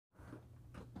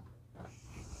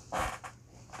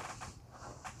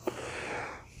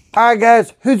All right,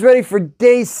 guys, who's ready for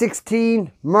day 16,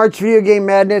 March Video Game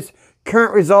Madness?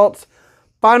 Current results.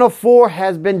 Final four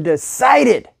has been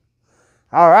decided.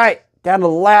 All right, down to the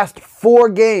last 4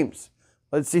 games.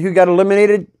 Let's see who got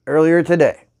eliminated earlier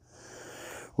today.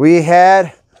 We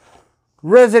had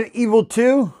Resident Evil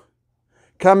 2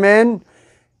 come in,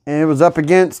 and it was up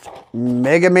against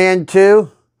Mega Man 2.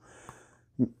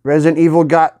 Resident Evil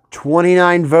got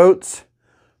 29 votes.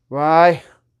 Why?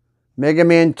 Mega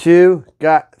Man 2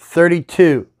 got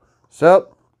 32.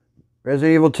 So,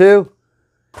 Resident Evil 2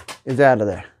 is out of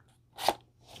there.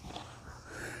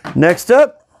 Next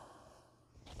up,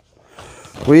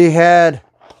 we had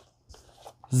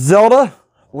Zelda,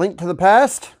 Link to the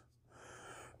Past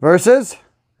versus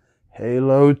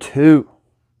Halo 2.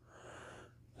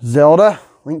 Zelda,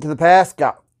 Link to the Past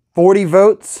got 40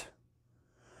 votes.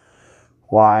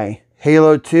 Why?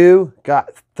 Halo 2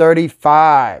 got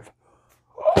 35.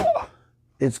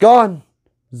 It's gone.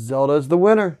 Zelda's the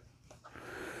winner.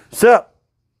 So,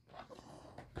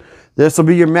 this will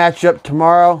be your matchup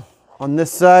tomorrow on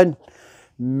this side.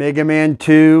 Mega Man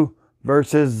 2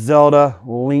 versus Zelda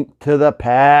Link to the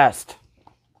Past.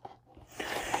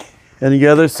 And the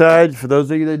other side, for those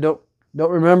of you that don't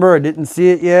remember or didn't see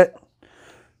it yet,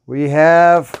 we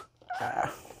have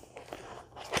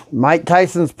Mike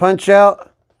Tyson's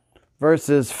Punch-Out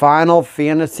versus Final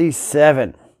Fantasy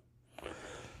VII.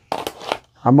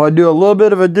 I'm going to do a little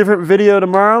bit of a different video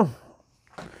tomorrow.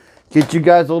 Get you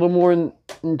guys a little more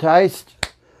enticed.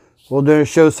 We're going to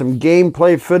show some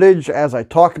gameplay footage as I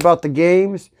talk about the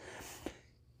games.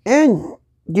 And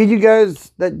give you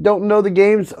guys that don't know the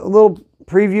games a little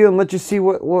preview and let you see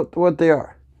what they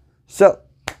are. So,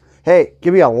 hey,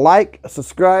 give me a like, a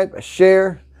subscribe, a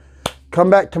share.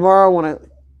 Come back tomorrow when I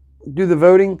do the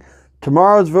voting.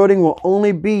 Tomorrow's voting will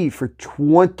only be for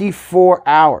 24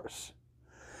 hours.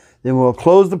 Then we'll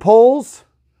close the polls.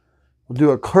 We'll do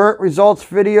a current results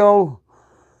video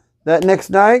that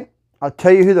next night. I'll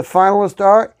tell you who the finalists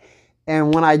are.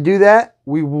 And when I do that,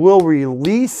 we will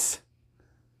release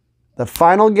the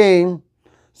final game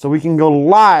so we can go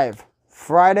live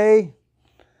Friday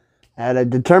at a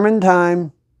determined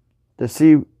time to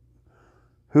see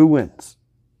who wins.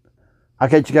 I'll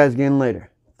catch you guys again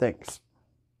later. Thanks.